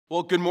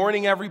Well, good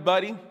morning,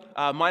 everybody.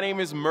 My name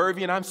is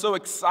Murphy, and I'm so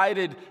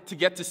excited to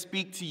get to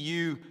speak to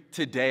you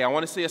today. I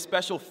want to say a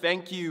special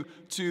thank you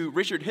to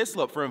Richard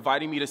Hislop for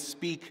inviting me to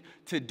speak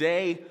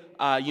today.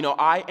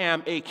 I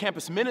am a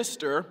campus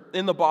minister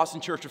in the Boston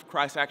Church of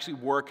Christ. I actually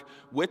work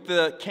with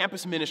the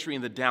campus ministry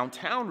in the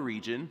downtown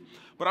region.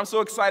 But I'm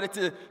so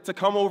excited to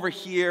come over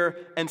here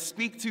and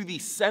speak to the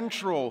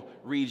central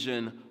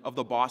region of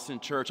the Boston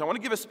Church. I want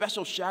to give a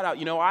special shout out.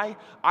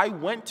 I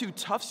went to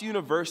Tufts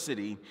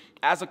University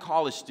as a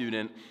college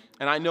student,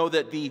 and I know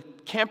that the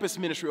campus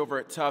ministry over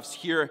at Tufts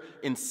here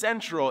in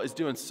Central is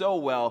doing so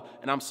well,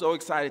 and I'm so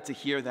excited to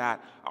hear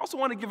that. I also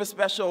want to give a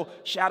special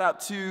shout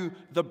out to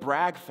the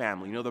Bragg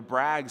family. The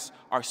Braggs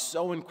are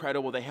so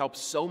incredible. They help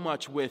so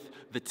much with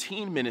the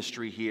teen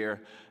ministry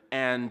here.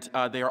 And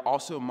they are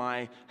also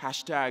my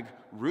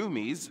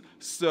 #roomies,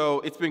 so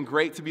it's been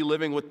great to be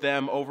living with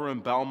them over in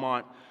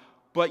Belmont.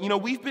 But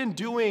we've been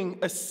doing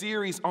a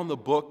series on the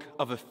book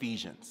of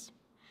Ephesians.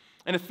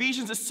 And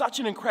Ephesians is such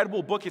an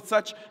incredible book. It's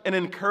such an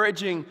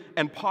encouraging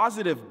and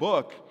positive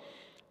book.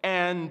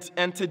 And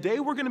today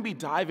we're going to be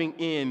diving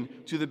in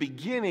to the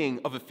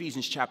beginning of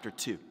Ephesians chapter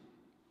 2.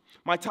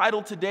 My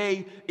title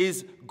today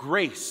is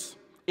Grace.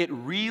 It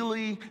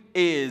really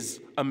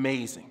is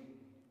amazing.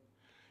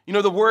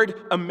 The word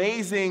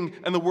amazing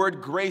and the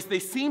word grace, they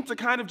seem to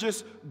kind of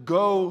just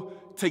go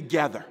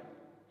together.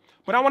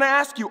 But I want to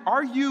ask you,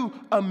 are you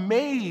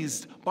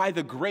amazed by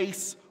the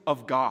grace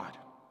of God?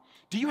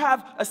 Do you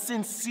have a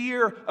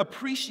sincere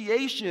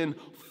appreciation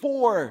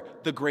for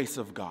the grace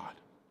of God?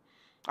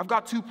 I've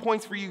got 2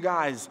 points for you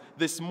guys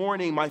this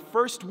morning. My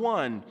first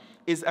one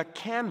is a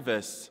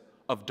canvas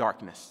of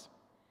darkness.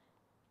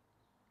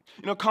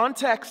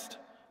 Context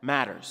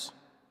matters.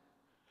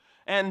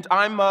 And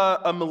I'm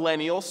a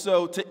millennial,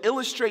 so to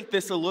illustrate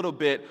this a little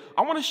bit,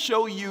 I want to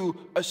show you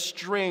a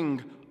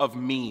string of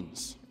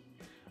memes.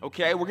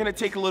 Okay, we're going to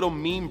take a little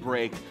meme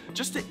break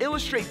just to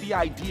illustrate the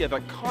idea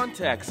that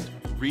context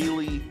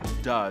really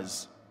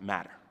does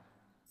matter.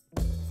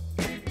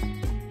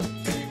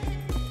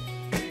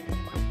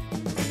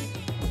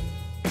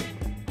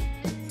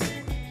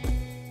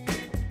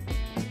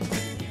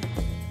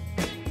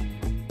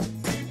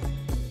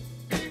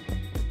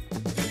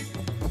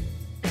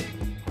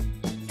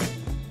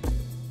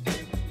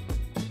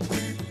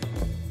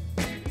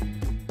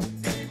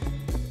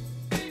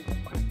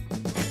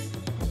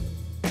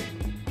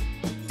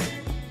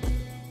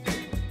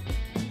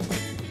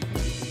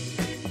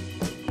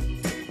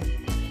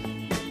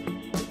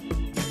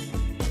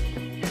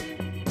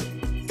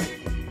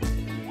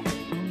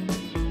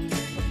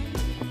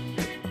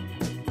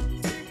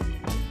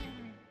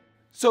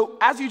 So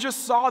as you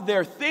just saw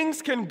there,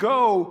 things can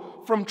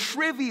go from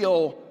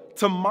trivial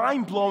to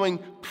mind-blowing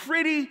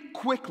pretty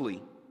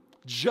quickly,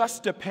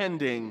 just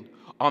depending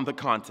on the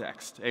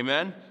context.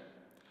 Amen?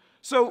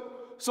 So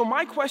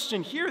my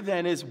question here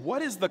then is,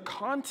 what is the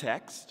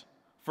context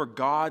for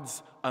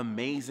God's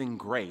amazing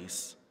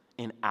grace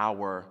in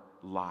our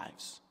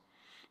lives?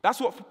 That's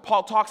what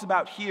Paul talks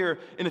about here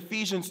in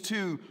Ephesians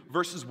 2,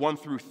 verses 1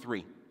 through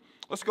 3.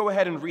 Let's go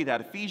ahead and read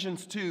that.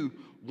 Ephesians 2,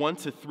 1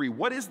 to 3.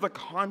 What is the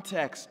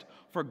context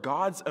for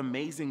God's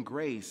amazing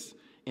grace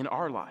in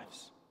our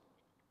lives?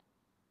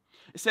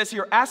 It says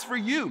here, as for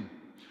you,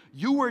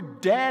 you were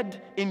dead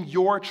in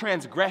your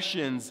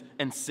transgressions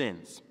and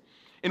sins,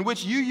 in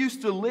which you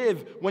used to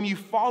live when you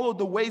followed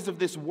the ways of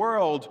this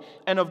world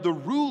and of the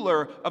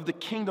ruler of the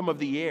kingdom of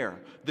the air,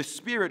 the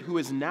Spirit who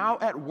is now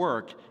at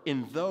work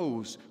in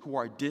those who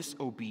are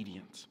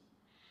disobedient.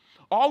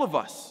 All of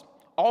us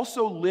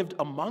also lived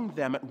among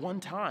them at one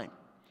time,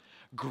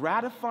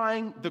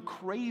 gratifying the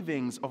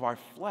cravings of our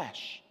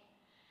flesh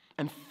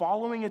and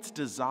following its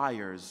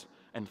desires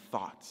and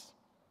thoughts.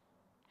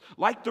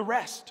 Like the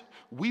rest,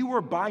 we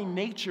were by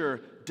nature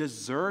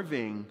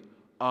deserving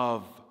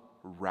of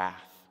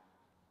wrath.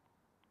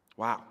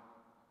 Wow.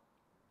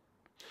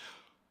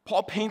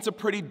 Paul paints a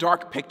pretty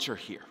dark picture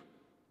here.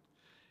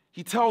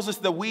 He tells us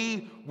that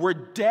we were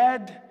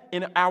dead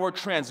in our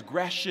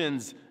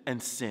transgressions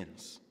and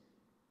sins.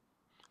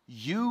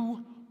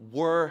 You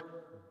were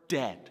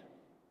dead.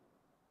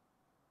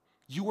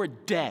 You were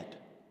dead.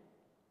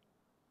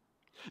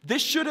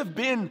 This should have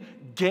been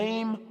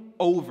game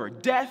over.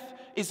 Death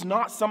is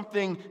not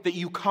something that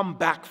you come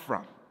back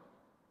from.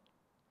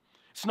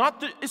 It's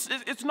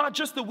not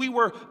just that we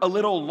were a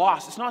little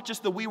lost. It's not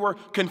just that we were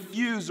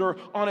confused or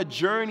on a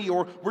journey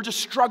or we're just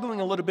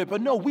struggling a little bit.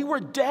 But no, we were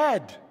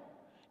dead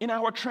in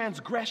our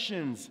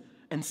transgressions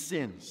and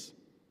sins.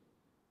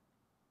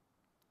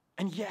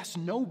 And yes,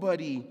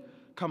 nobody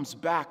comes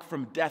back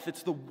from death.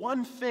 It's the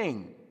one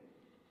thing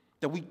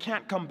that we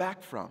can't come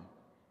back from,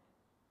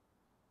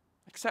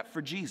 except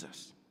for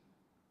Jesus.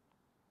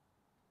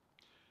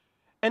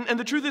 And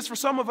the truth is, for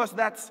some of us,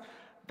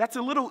 that's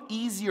a little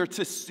easier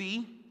to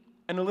see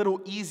and a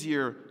little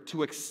easier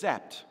to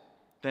accept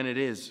than it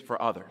is for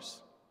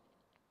others.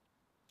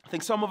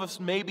 think some of us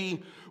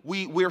maybe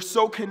we're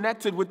so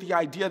connected with the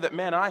idea that,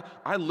 man,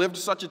 I lived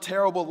such a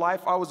terrible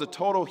life. I was a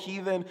total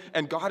heathen,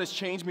 and God has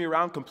changed me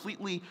around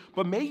completely.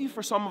 But maybe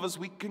for some of us,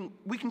 we can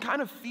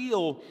kind of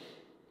feel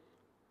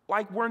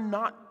like we're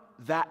not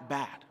that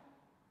bad.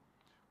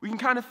 We can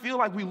kind of feel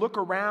like we look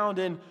around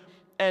and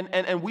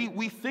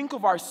we think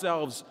of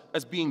ourselves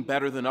as being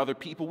better than other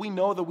people. We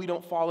know that we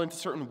don't fall into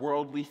certain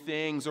worldly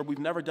things, or we've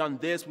never done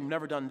this, we've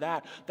never done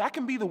that. That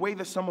can be the way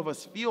that some of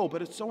us feel,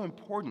 but it's so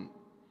important.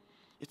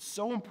 It's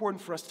so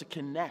important for us to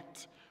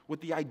connect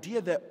with the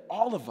idea that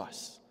all of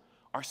us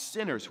are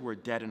sinners who are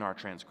dead in our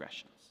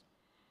transgressions.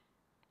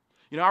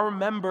 You know, I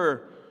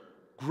remember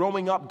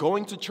growing up,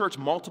 going to church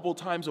multiple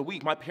times a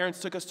week. My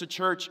parents took us to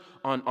church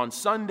on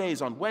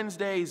Sundays, on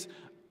Wednesdays,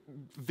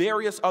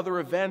 various other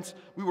events.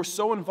 We were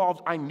so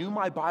involved. I knew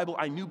my Bible.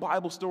 I knew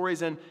Bible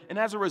stories. And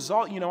as a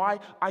result, you know,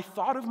 I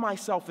thought of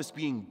myself as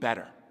being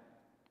better.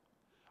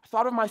 I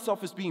thought of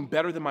myself as being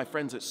better than my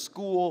friends at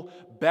school,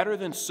 better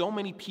than so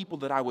many people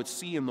that I would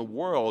see in the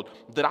world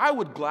that I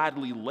would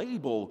gladly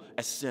label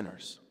as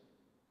sinners.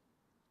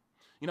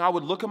 You know, I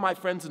would look at my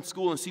friends in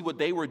school and see what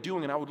they were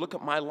doing, and I would look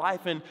at my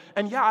life, and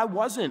yeah, I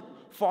wasn't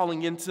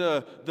falling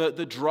into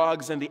the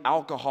drugs and the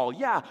alcohol.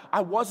 Yeah,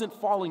 I wasn't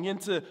falling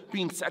into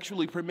being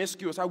sexually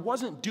promiscuous. I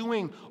wasn't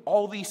doing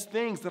all these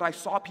things that I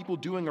saw people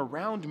doing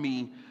around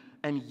me,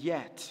 and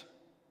yet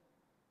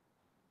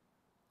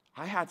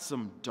I had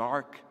some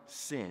dark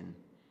sin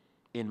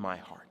in my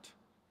heart.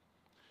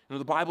 You know,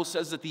 the Bible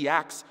says that the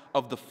acts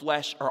of the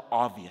flesh are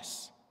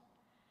obvious,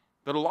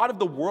 that a lot of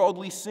the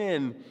worldly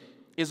sin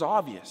is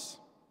obvious.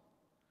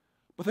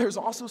 But there's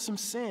also some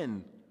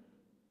sin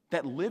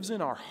that lives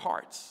in our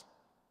hearts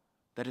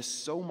that is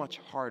so much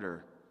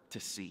harder to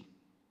see.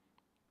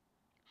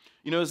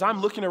 You know, as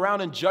I'm looking around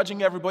and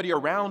judging everybody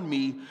around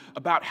me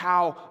about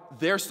how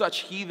they're such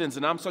heathens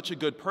and I'm such a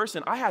good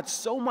person, I had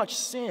so much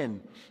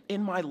sin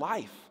in my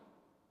life.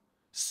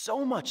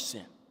 So much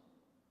sin.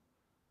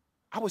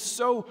 I was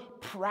so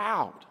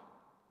proud,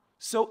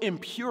 so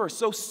impure,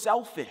 so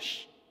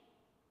selfish,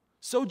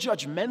 so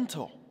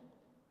judgmental.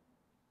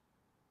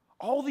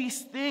 All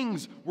these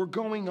things were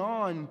going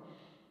on,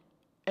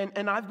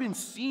 and I've been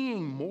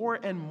seeing more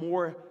and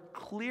more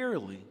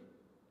clearly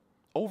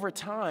over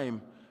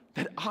time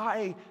that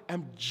I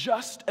am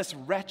just as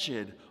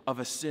wretched of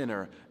a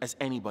sinner as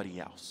anybody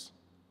else.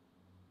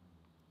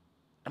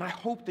 And I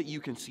hope that you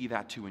can see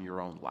that too in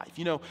your own life.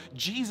 You know,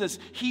 Jesus,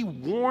 he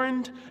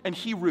warned and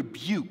he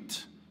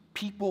rebuked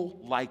people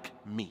like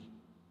me.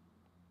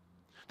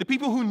 The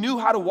people who knew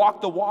how to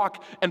walk the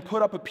walk and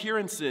put up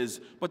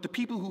appearances, but the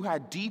people who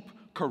had deep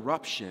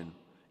corruption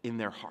in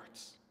their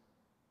hearts.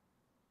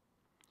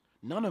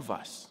 None of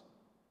us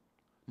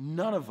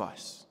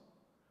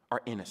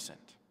are innocent.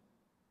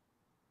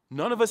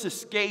 None of us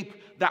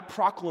escape that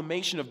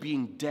proclamation of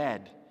being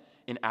dead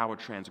in our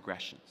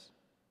transgressions.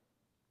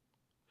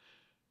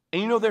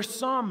 And you know, there's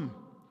some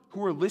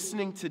who are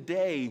listening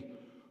today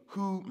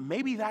who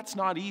maybe that's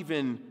not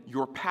even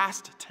your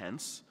past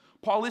tense.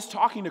 Paul is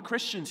talking to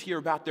Christians here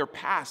about their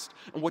past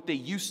and what they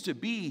used to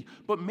be,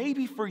 but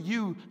maybe for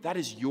you, that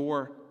is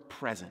your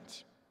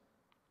present.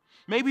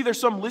 Maybe there's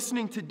some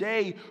listening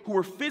today who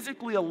are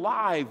physically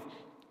alive,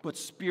 but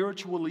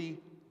spiritually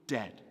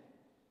dead.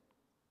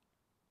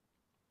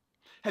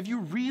 Have you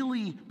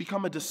really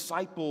become a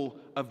disciple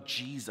of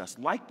Jesus,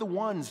 like the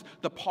ones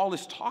that Paul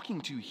is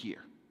talking to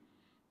here?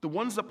 The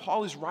ones that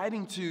Paul is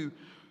writing to,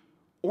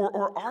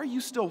 or are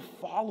you still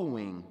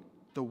following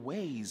the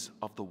ways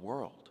of the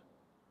world?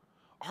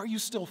 Are you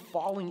still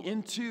falling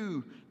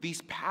into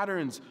these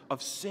patterns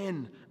of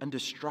sin and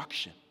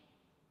destruction?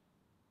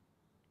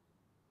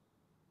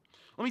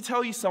 Let me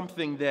tell you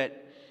something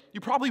that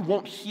you probably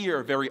won't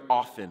hear very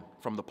often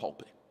from the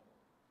pulpit.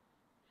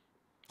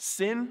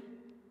 Sin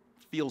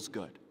feels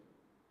good.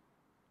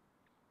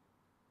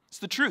 It's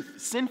the truth.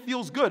 Sin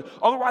feels good.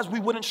 Otherwise, we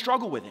wouldn't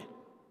struggle with it.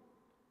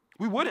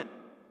 We wouldn't.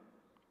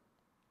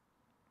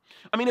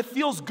 I mean, it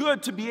feels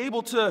good to be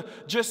able to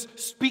just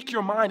speak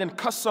your mind and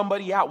cuss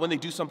somebody out when they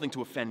do something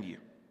to offend you.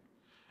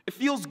 It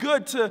feels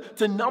good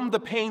to numb the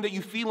pain that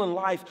you feel in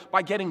life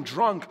by getting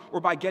drunk or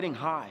by getting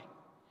high.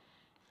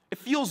 It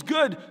feels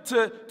good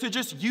to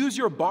just use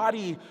your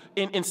body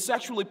in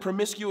sexually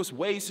promiscuous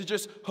ways to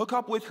just hook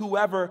up with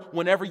whoever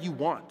whenever you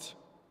want.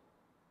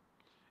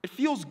 It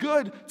feels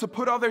good to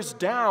put others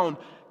down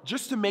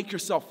just to make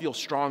yourself feel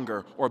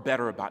stronger or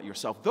better about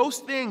yourself. Those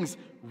things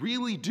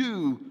really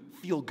do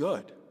feel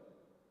good.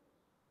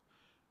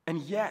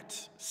 And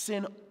yet,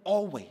 sin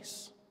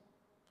always,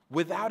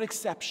 without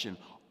exception,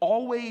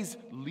 always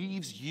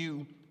leaves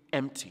you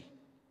empty.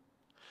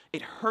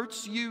 It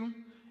hurts you,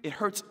 it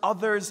hurts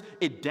others,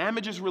 it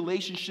damages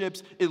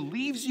relationships, it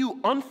leaves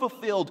you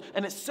unfulfilled,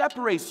 and it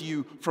separates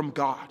you from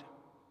God.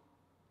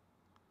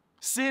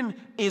 Sin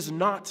is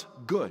not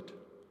good,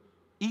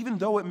 even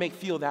though it may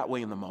feel that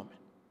way in the moment.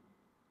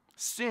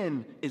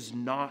 Sin is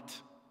not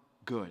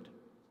good.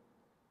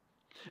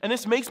 And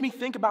this makes me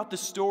think about the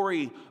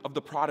story of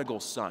the prodigal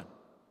son.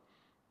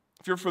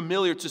 If you're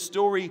familiar, it's a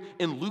story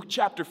in Luke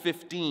chapter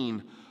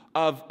 15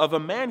 of a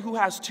man who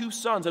has two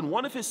sons, and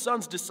one of his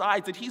sons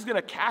decides that he's going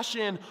to cash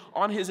in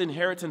on his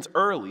inheritance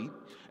early,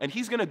 and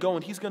he's going to go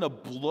and he's going to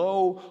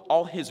blow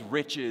all his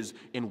riches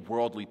in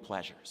worldly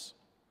pleasures.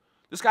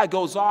 This guy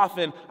goes off,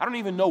 and I don't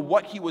even know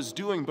what he was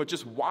doing, but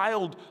just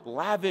wild,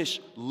 lavish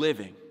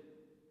living.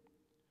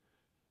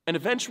 And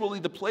eventually,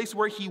 the place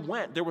where he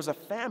went, there was a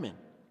famine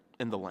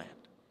in the land.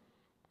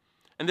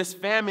 And this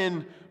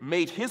famine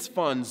made his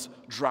funds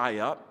dry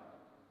up.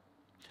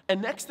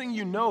 And next thing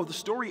you know, the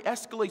story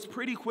escalates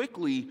pretty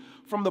quickly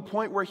from the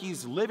point where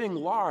he's living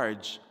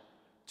large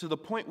to the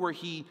point where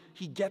he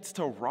gets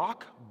to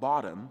rock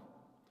bottom,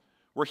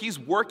 where he's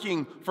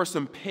working for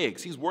some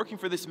pigs. He's working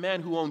for this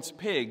man who owns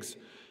pigs,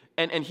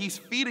 and he's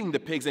feeding the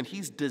pigs, and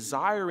he's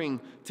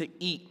desiring to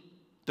eat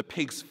the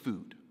pig's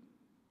food.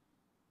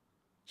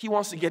 He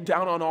wants to get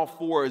down on all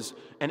fours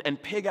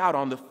and pig out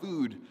on the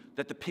food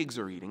that the pigs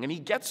are eating. And he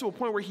gets to a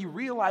point where he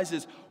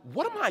realizes,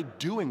 what am I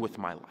doing with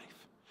my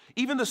life?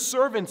 Even the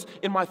servants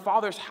in my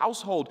father's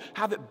household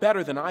have it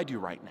better than I do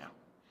right now.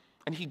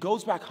 And he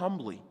goes back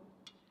humbly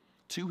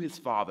to his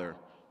father,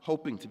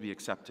 hoping to be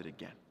accepted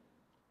again.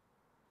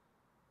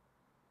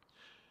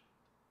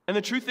 And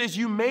the truth is,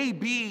 you may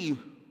be,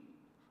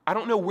 I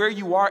don't know where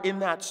you are in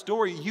that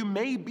story, you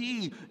may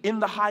be in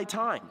the high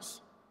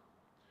times.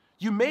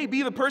 You may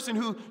be the person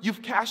who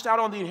you've cashed out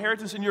on the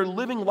inheritance and you're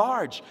living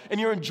large and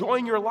you're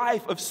enjoying your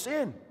life of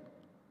sin.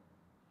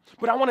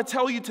 But I want to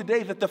tell you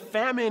today that the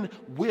famine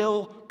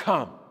will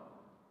come.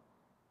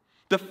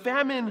 The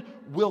famine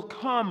will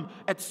come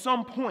at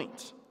some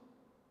point.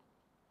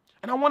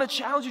 And I want to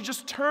challenge you,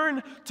 just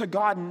turn to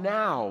God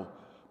now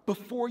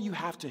before you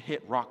have to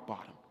hit rock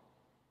bottom.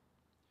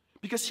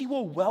 Because He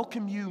will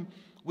welcome you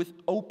with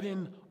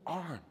open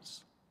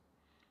arms.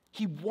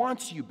 He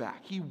wants you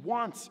back. He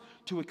wants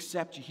to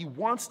accept you. He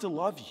wants to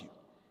love you.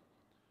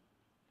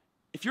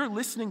 If you're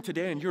listening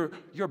today and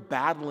you're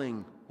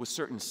battling with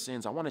certain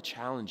sins, I want to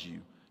challenge you.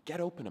 Get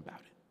open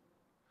about it.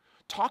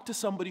 Talk to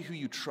somebody who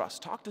you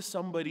trust. Talk to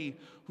somebody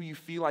who you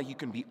feel like you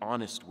can be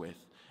honest with.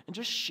 And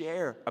just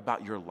share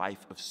about your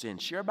life of sin.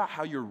 Share about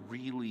how you're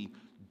really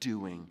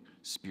doing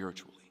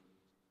spiritually.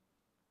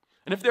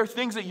 And if there are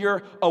things that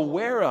you're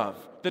aware of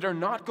that are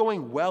not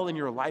going well in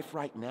your life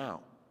right now,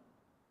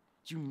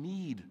 you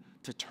need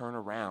to turn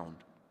around.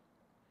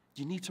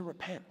 You need to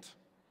repent.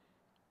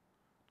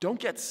 Don't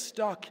get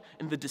stuck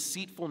in the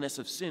deceitfulness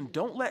of sin.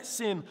 Don't let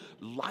sin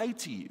lie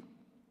to you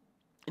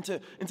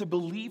into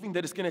believing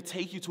that it's going to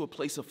take you to a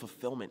place of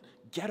fulfillment.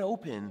 Get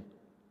open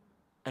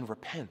and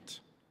repent.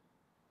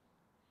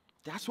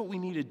 That's what we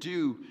need to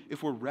do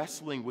if we're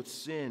wrestling with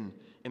sin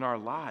in our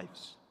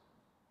lives.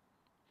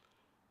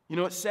 You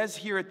know, it says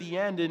here at the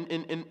end,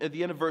 at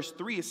the end of verse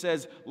 3, it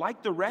says,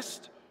 like the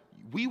rest,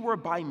 we were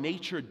by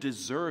nature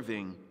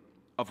deserving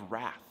of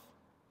wrath.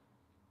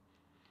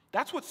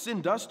 That's what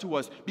sin does to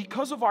us.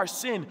 Because of our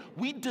sin,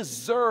 we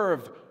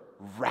deserve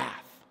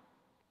wrath.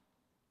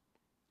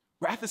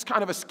 Wrath is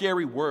kind of a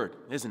scary word,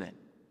 isn't it?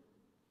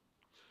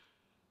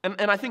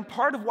 And I think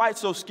part of why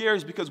it's so scary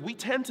is because we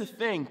tend to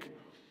think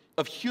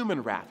of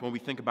human wrath when we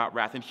think about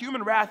wrath. And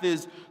human wrath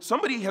is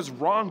somebody has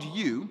wronged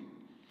you,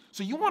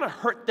 so you want to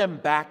hurt them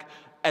back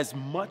as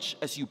much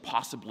as you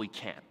possibly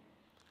can.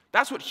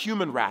 That's what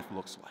human wrath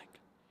looks like.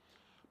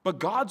 But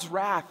God's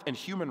wrath and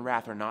human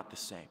wrath are not the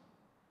same.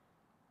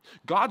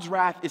 God's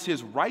wrath is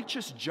His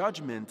righteous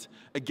judgment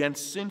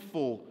against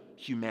sinful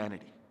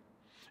humanity.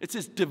 It's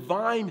His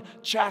divine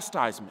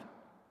chastisement.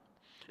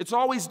 It's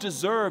always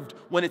deserved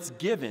when it's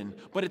given,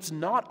 but it's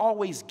not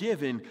always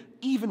given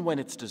even when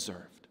it's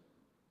deserved.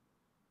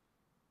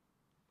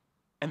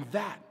 And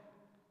that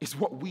is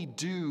what we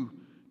do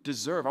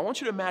deserve. I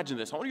want you to imagine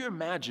this. I want you to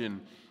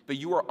imagine that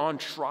you are on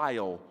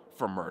trial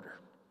for murder.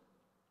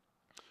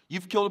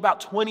 You've killed about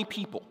 20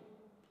 people.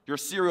 You're a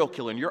serial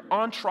killer, and you're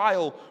on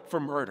trial for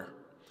murder.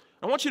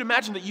 I want you to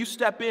imagine that you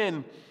step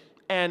in,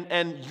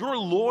 and your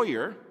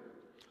lawyer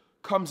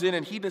comes in,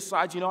 and he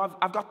decides, you know,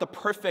 I've got the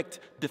perfect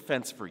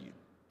defense for you.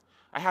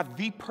 I have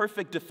the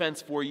perfect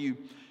defense for you.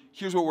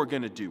 Here's what we're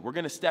going to do. We're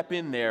going to step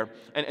in there,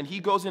 and he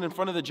goes in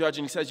front of the judge,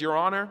 and he says, Your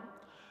Honor,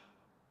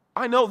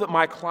 I know that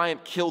my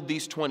client killed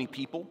these 20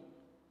 people,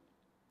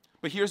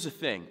 but here's the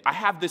thing. I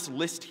have this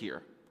list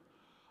here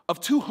of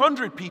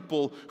 200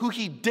 people who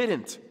he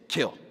didn't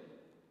kill.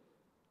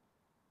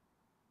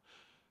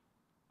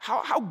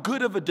 How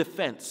good of a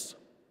defense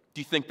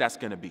do you think that's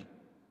going to be?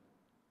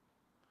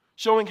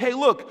 Showing, hey,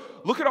 look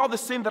at all the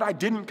sin that I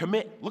didn't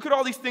commit. Look at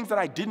all these things that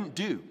I didn't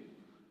do.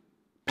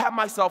 Pat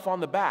myself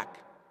on the back.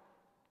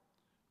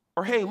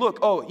 Or, hey, look,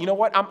 oh, you know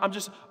what?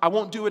 I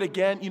won't do it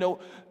again. You know,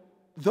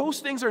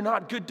 those things are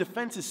not good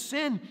defenses.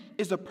 Sin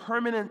is a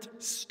permanent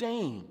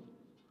stain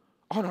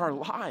on our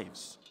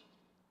lives.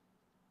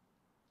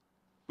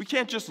 We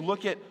can't just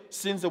look at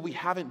sins that we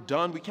haven't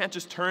done. We can't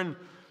just turn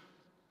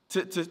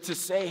to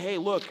say, hey,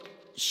 look,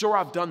 sure,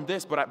 I've done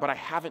this, but I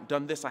haven't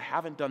done this, I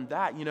haven't done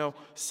that. You know,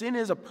 sin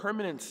is a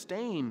permanent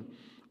stain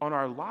on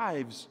our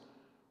lives,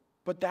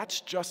 but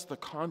that's just the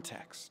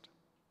context.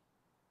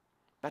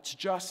 That's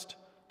just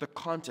the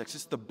context.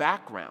 It's the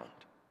background.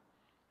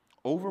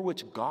 over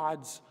which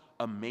God's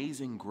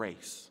amazing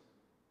grace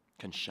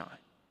can shine.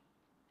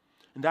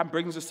 And that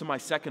brings us to my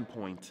second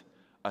point,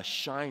 a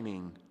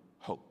shining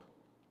hope.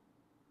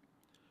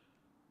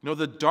 You know,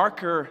 the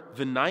darker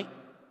the night,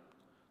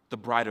 the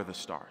brighter the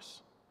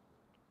stars.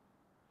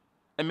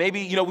 And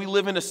maybe, we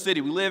live in a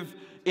city, we live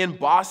in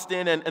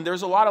Boston, and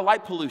there's a lot of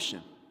light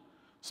pollution.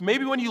 So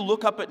maybe when you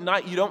look up at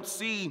night, you don't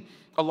see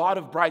a lot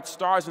of bright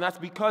stars, and that's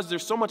because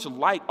there's so much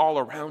light all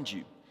around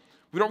you.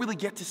 We don't really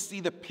get to see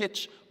the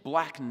pitch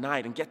black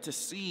night and get to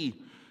see,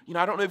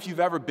 I don't know if you've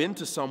ever been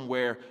to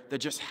somewhere that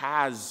just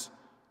has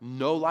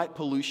no light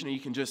pollution, and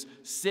you can just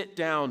sit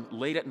down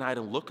late at night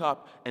and look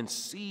up and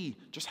see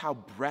just how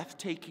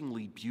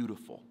breathtakingly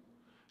beautiful,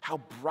 how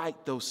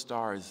bright those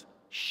stars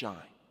shine.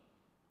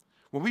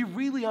 When we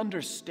really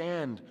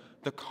understand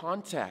the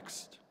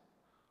context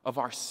of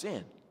our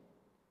sin,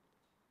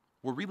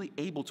 we're really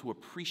able to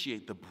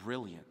appreciate the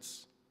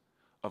brilliance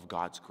of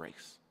God's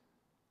grace.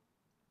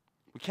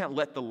 We can't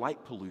let the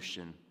light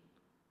pollution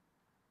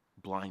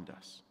blind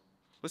us.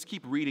 Let's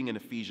keep reading in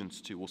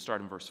Ephesians 2. We'll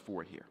start in verse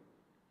 4 here.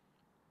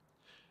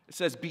 It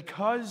says,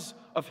 because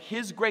of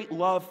his great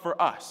love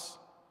for us,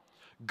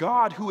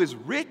 God, who is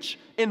rich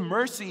in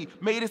mercy,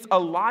 made us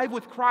alive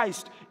with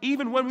Christ,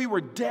 even when we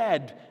were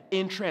dead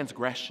in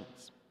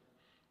transgressions.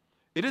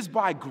 It is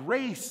by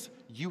grace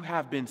you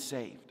have been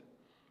saved.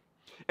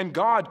 And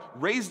God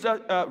raised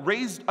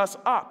us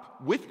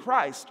up with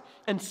Christ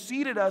and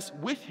seated us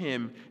with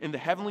him in the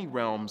heavenly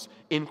realms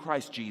in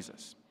Christ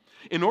Jesus,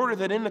 in order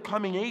that in the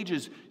coming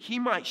ages he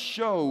might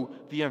show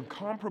the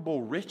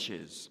incomparable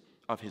riches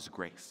of his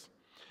grace,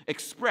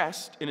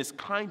 expressed in his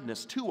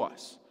kindness to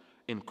us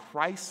in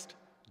Christ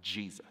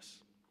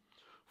Jesus.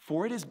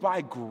 For it is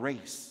by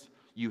grace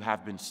you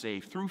have been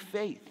saved through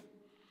faith.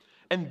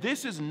 And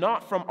this is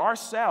not from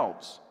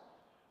ourselves.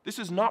 This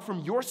is not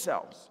from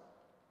yourselves.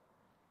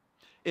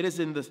 It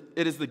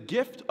is the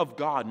gift of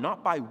God,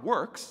 not by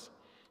works,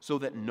 so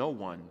that no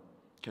one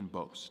can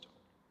boast.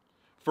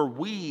 For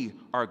we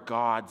are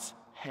God's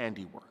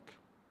handiwork,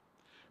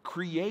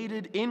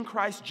 created in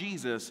Christ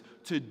Jesus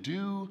to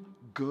do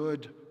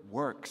good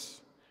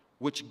works,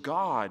 which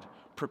God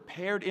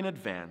prepared in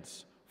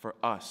advance for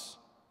us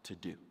to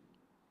do.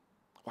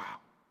 Wow.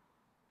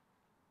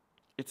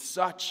 It's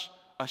such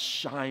a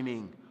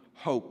shining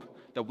hope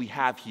that we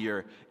have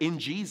here in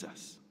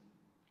Jesus.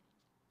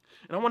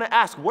 And I want to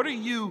ask, what are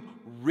you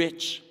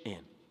rich in? It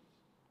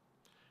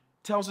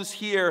tells us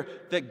here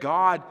that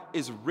God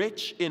is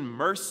rich in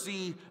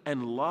mercy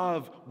and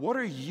love. What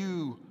are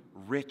you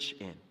rich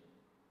in?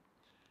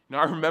 Now,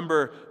 I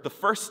remember the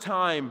first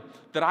time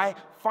that I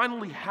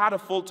finally had a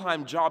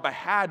full-time job. I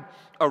had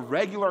a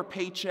regular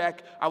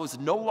paycheck. I was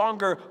no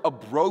longer a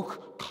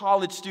broke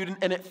college student,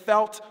 and it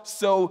felt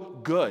so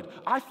good.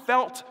 I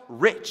felt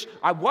rich.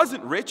 I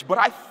wasn't rich, but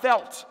I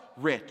felt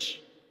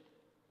rich.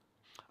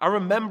 I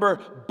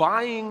remember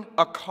buying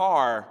a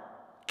car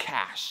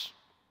cash.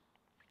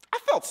 I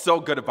felt so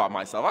good about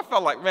myself. I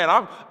felt like, man,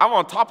 I'm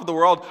on top of the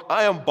world.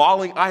 I am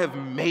balling. I have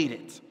made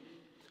it.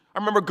 I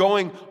remember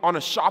going on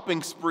a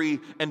shopping spree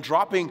and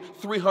dropping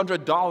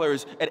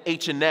 $300 at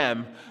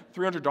H&M.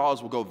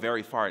 $300 will go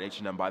very far at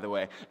H&M, by the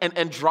way.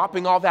 And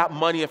dropping all that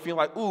money and feeling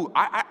like, ooh,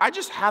 I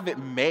just have it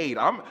made.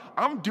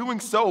 I'm doing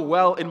so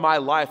well in my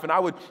life. And I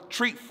would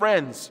treat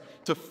friends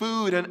to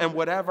food and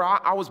whatever.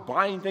 I was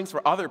buying things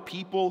for other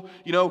people.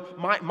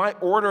 My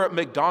order at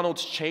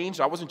McDonald's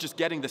changed. I wasn't just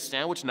getting the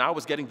sandwich. Now I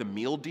was getting the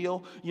meal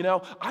deal.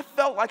 I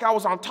felt like I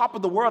was on top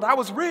of the world. I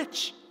was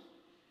rich.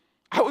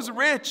 I was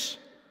rich.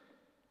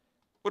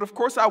 But of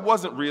course I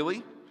wasn't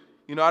really.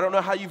 I don't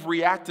know how you've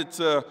reacted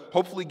to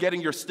hopefully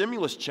getting your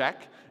stimulus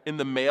check in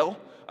the mail.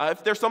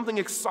 If there's something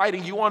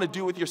exciting you want to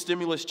do with your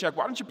stimulus check,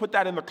 why don't you put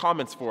that in the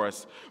comments for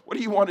us? What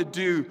do you want to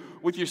do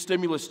with your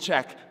stimulus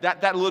check?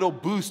 That little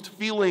boost,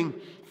 feeling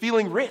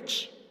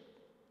rich.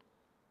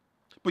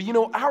 But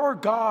our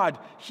God,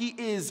 he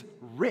is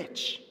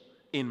rich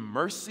in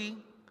mercy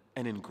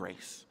and in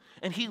grace.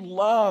 And he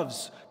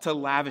loves to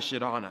lavish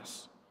it on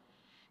us.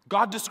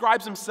 God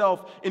describes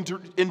himself in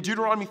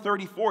Deuteronomy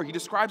 34. He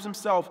describes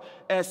himself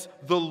as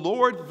the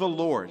Lord,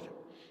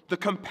 the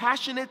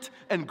compassionate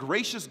and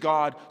gracious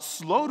God,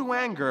 slow to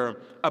anger,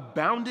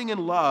 abounding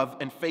in love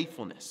and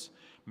faithfulness,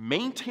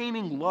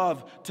 maintaining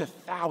love to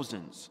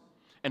thousands,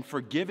 and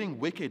forgiving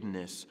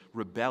wickedness,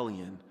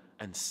 rebellion,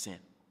 and sin.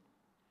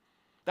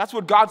 That's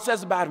what God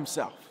says about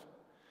himself.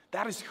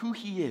 That is who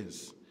he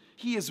is.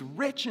 He is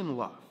rich in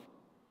love.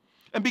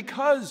 And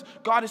because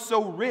God is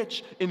so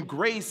rich in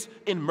grace,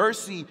 in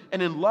mercy,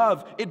 and in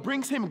love, it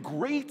brings him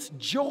great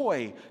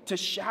joy to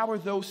shower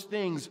those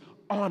things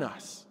on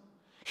us.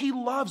 He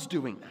loves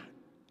doing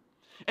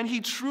that. And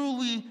he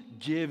truly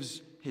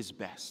gives his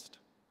best.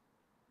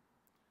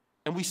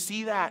 And we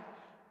see that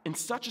in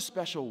such a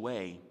special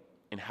way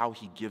in how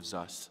he gives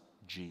us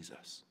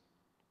Jesus.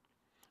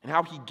 And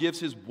how he gives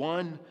his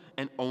one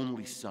and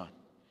only Son.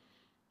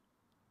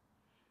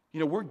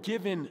 We're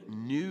given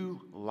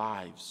new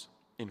lives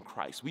in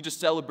Christ. We just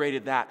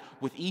celebrated that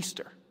with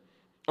Easter.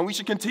 And we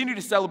should continue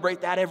to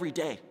celebrate that every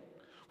day.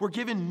 We're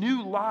given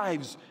new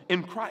lives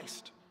in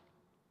Christ.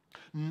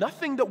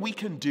 Nothing that we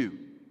can do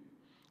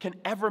can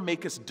ever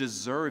make us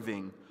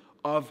deserving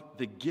of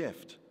the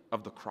gift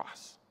of the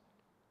cross.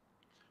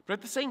 But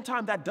at the same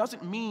time, that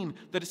doesn't mean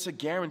that it's a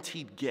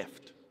guaranteed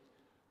gift.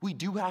 We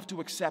do have to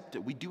accept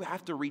it. We do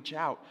have to reach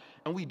out.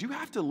 And we do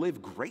have to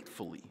live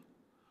gratefully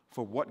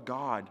for what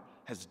God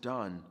has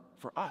done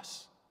for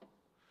us.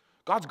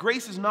 God's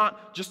grace is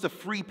not just a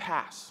free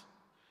pass.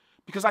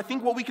 Because I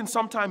think what we can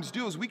sometimes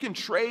do is we can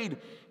trade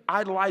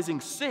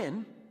idolizing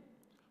sin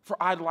for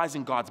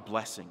idolizing God's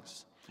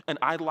blessings and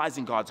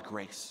idolizing God's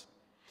grace.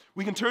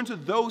 We can turn to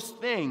those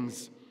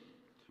things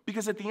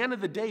because at the end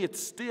of the day,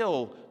 it's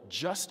still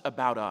just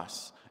about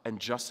us and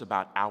just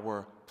about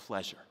our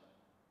pleasure.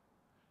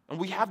 And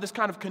we have this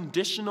kind of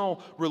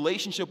conditional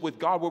relationship with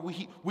God where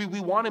we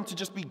want Him to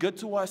just be good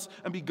to us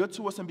and be good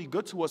to us and be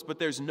good to us, but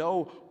there's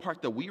no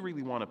part that we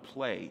really want to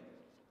play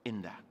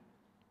in that.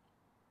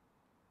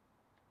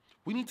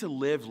 We need to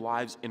live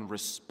lives in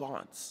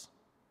response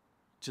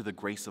to the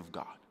grace of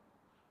God.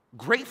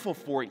 Grateful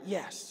for it,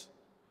 yes,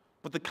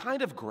 but the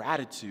kind of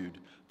gratitude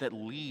that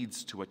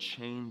leads to a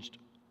changed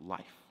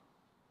life.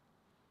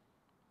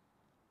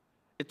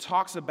 It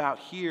talks about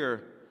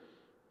here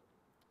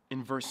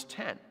in verse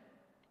 10. It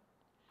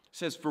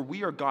says, "For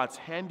we are God's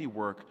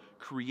handiwork,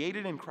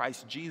 created in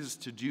Christ Jesus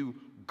to do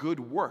good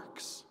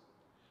works,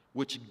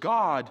 which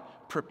God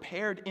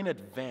prepared in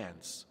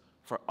advance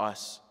for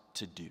us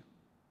to do."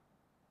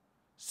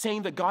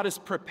 Saying that God has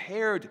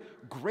prepared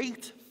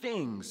great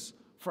things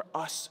for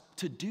us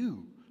to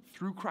do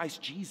through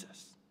Christ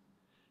Jesus.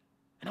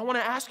 And I want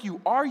to ask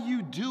you, are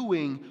you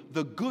doing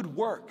the good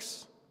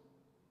works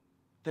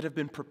that have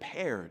been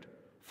prepared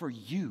for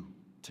you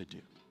to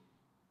do?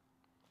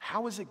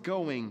 How is it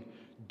going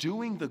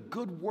doing the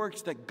good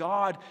works that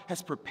God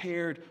has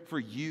prepared for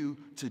you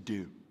to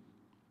do?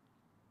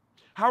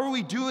 How are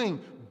we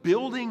doing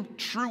building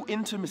true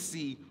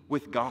intimacy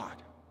with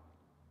God?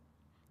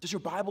 Does your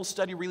Bible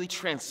study really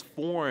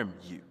transform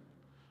you?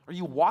 Are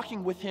you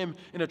walking with Him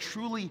in a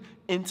truly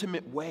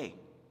intimate way?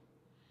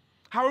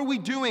 How are we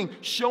doing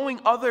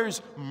showing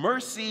others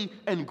mercy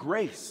and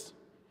grace?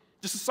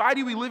 The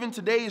society we live in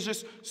today is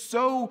just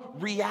so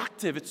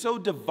reactive. It's so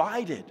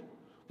divided.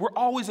 We're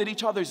always at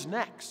each other's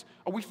necks.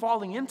 Are we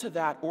falling into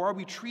that, or are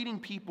we treating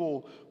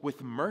people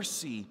with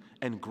mercy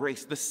and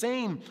grace? The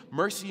same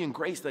mercy and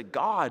grace that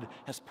God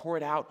has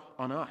poured out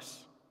on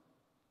us.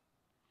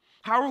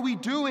 How are we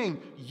doing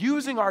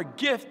using our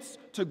gifts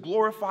to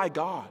glorify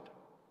God?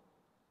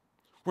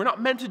 We're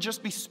not meant to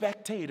just be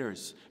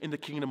spectators in the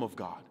kingdom of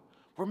God.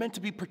 We're meant to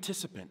be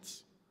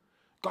participants.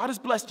 God has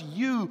blessed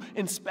you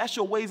in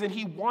special ways, and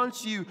He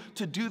wants you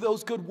to do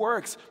those good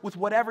works with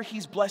whatever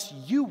He's blessed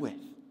you with.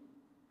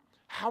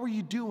 How are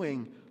you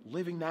doing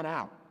living that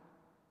out?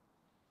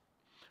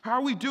 How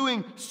are we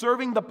doing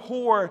serving the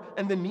poor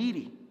and the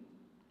needy?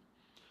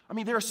 I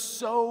mean, there are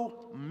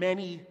so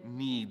many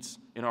needs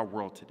in our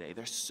world today.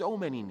 There's so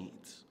many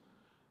needs.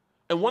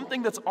 And one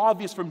thing that's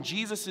obvious from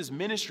Jesus'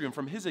 ministry and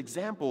from His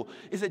example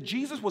is that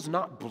Jesus was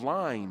not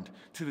blind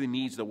to the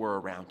needs that were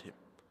around Him.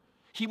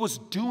 He was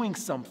doing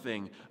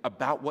something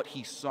about what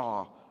He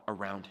saw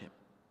around Him.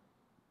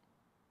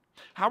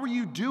 How are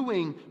you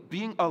doing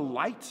being a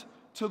light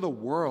to the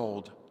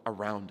world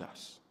around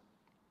us?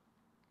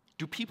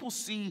 Do people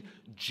see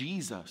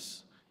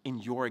Jesus in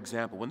your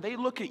example? When they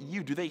look at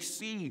you, do they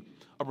see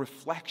a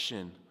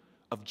reflection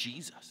of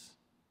Jesus?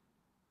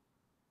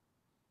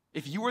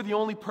 If you were the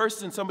only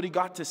person somebody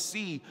got to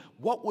see,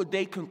 what would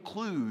they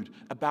conclude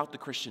about the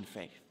Christian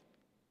faith?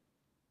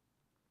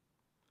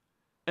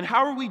 And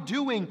how are we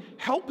doing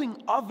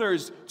helping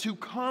others to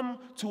come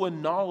to a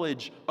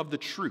knowledge of the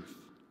truth?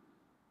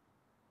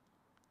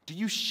 Do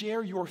you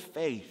share your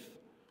faith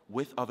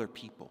with other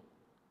people?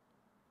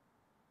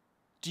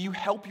 Do you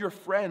help your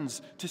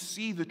friends to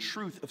see the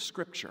truth of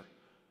Scripture?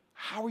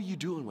 How are you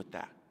doing with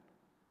that?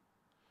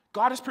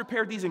 God has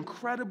prepared these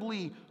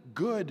incredibly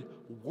good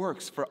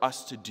works for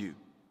us to do.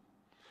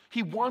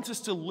 He wants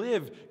us to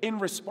live in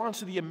response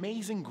to the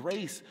amazing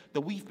grace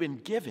that we've been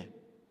given.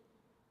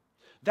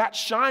 That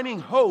shining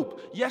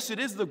hope, yes, it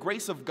is the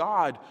grace of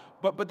God,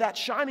 but that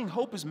shining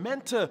hope is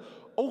meant to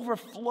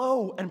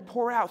overflow and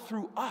pour out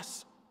through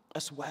us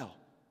as well.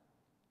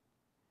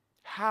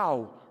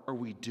 How are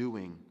we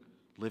doing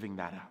living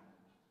that out?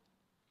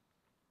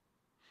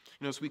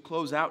 You know, as we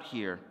close out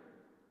here,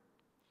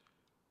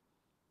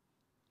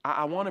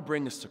 I want to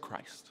bring us to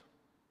Christ.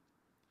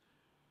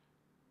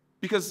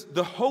 Because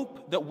the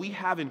hope that we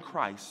have in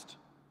Christ,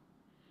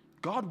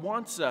 God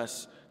wants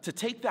us to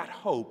take that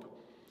hope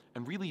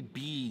and really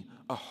be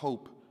a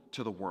hope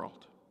to the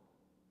world.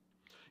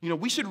 You know,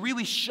 we should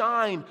really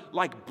shine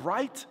like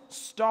bright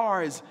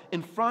stars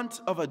in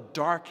front of a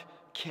dark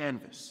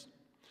canvas.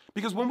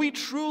 Because when we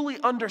truly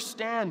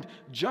understand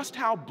just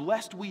how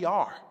blessed we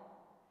are,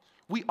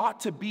 we ought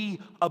to be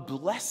a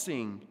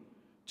blessing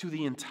to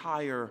the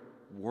entire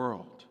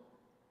world.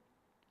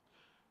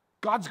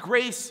 God's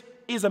grace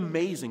is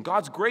amazing.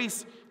 God's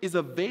grace is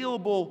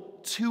available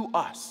to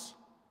us.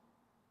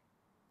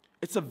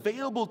 It's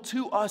available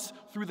to us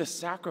through the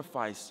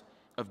sacrifice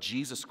of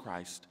Jesus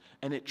Christ,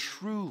 and it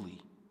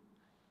truly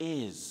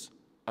is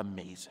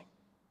amazing.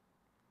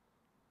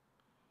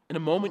 In a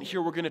moment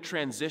here, we're going to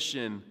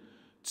transition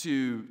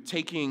to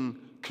taking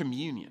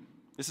communion.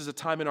 This is a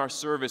time in our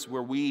service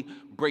where we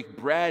break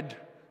bread.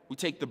 We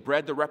take the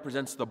bread that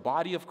represents the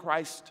body of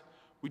Christ.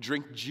 We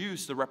drink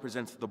juice that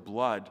represents the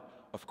blood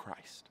of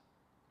Christ.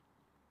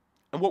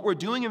 And what we're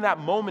doing in that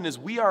moment is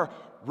we are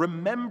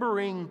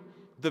remembering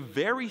the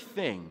very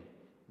thing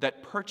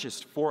that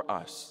purchased for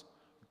us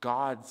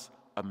God's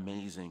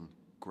amazing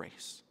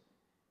grace.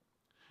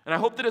 And I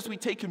hope that as we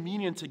take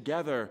communion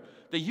together,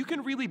 that you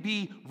can really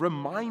be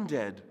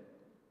reminded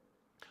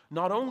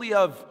not only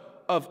of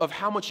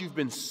how much you've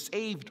been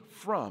saved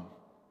from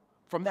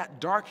that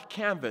dark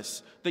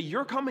canvas that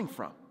you're coming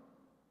from.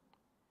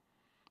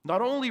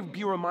 Not only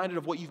be reminded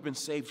of what you've been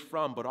saved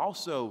from, but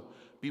also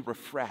be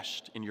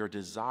refreshed in your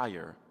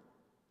desire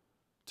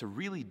to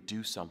really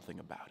do something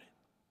about it.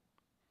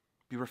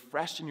 Be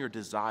refreshed in your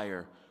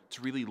desire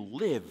to really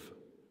live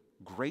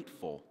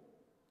grateful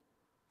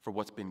for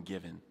what's been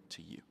given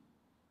to you.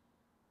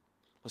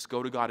 Let's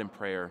go to God in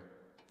prayer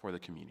for the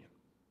communion.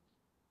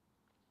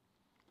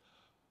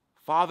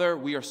 Father,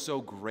 we are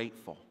so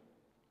grateful.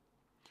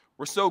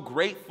 We're so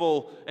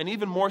grateful, and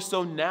even more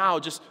so now,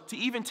 just to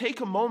even take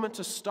a moment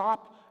to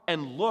stop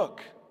and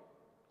look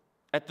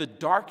at the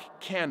dark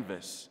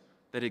canvas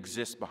that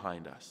exists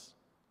behind us.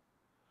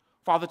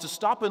 Father, to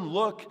stop and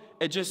look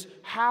at just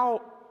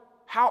how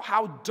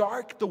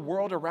dark the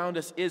world around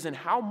us is and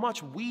how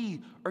much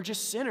we are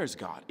just sinners,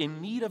 God,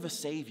 in need of a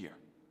Savior.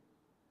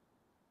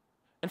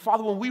 And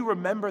Father, when we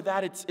remember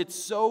that, it's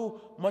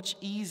so much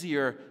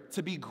easier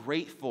to be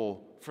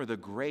grateful for the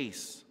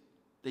grace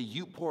that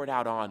you poured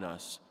out on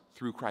us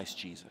through Christ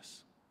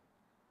Jesus.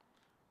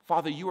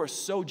 Father, you are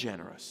so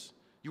generous.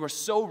 You are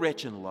so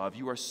rich in love.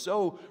 You are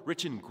so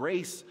rich in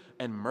grace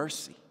and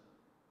mercy.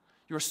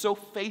 You are so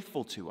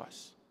faithful to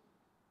us.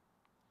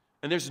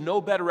 And there's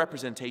no better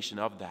representation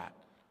of that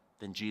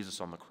than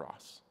Jesus on the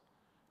cross.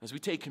 As we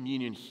take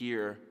communion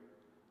here,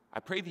 I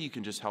pray that you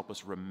can just help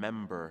us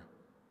remember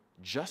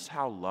just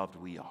how loved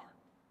we are,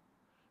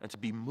 and to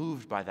be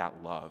moved by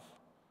that love,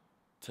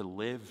 to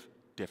live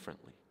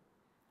differently.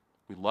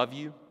 We love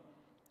you.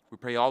 We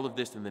pray all of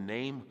this in the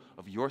name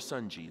of your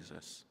Son,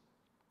 Jesus.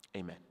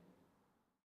 Amen.